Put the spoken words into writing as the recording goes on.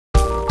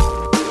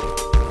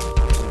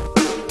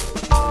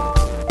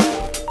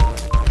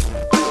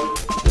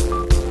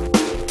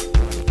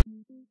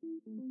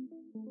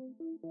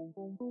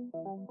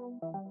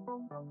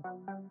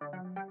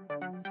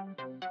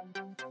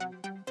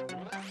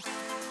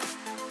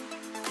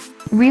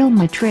Real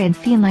Madrid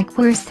feel like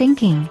we're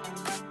sinking.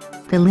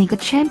 The Liga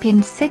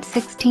champions sit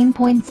 16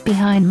 points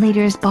behind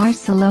leaders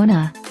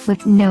Barcelona,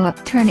 with no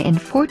upturn in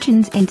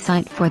fortunes in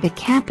sight for the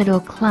capital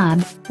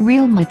club.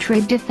 Real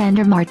Madrid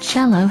defender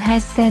Marcelo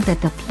has said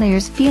that the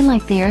players feel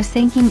like they are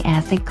sinking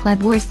as the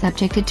club were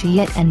subjected to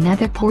yet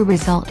another poor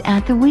result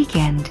at the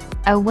weekend,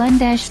 a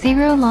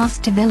 1-0 loss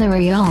to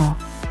Villarreal.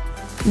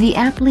 The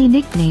aptly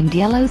nicknamed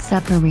Yellow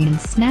Submarine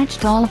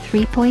snatched all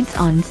 3 points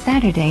on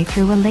Saturday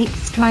through a late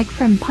strike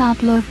from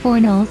Pablo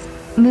Fornals,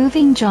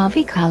 moving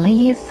Javi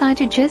Calleja's side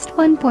to just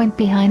 1 point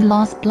behind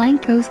Los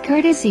Blancos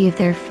courtesy of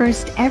their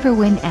first ever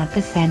win at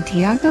the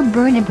Santiago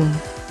Bernabeu.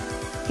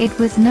 It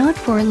was not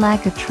for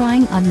lack of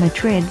trying on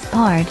Madrid's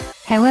part,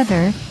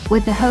 however,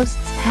 with the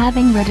hosts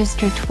having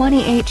registered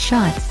 28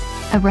 shots,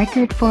 a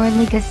record for a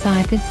Liga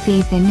side this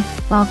season,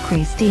 while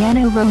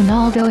Cristiano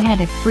Ronaldo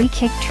had a free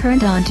kick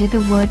turned onto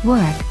the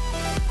woodwork.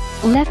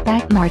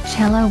 Left-back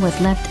Marcelo was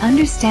left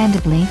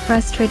understandably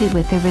frustrated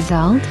with the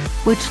result,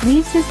 which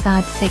leaves his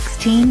side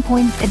 16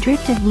 points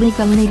adrift of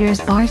Liga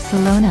leaders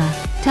Barcelona,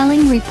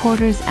 telling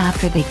reporters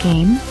after the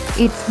game,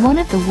 "It's one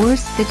of the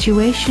worst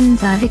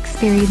situations I've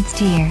experienced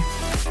here.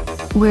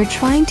 We're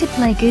trying to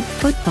play good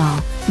football,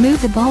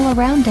 move the ball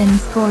around and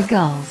score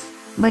goals,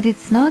 but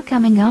it's not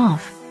coming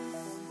off.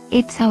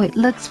 It's how it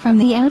looks from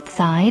the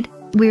outside.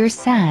 We're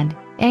sad,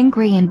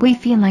 angry and we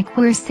feel like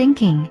we're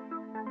sinking."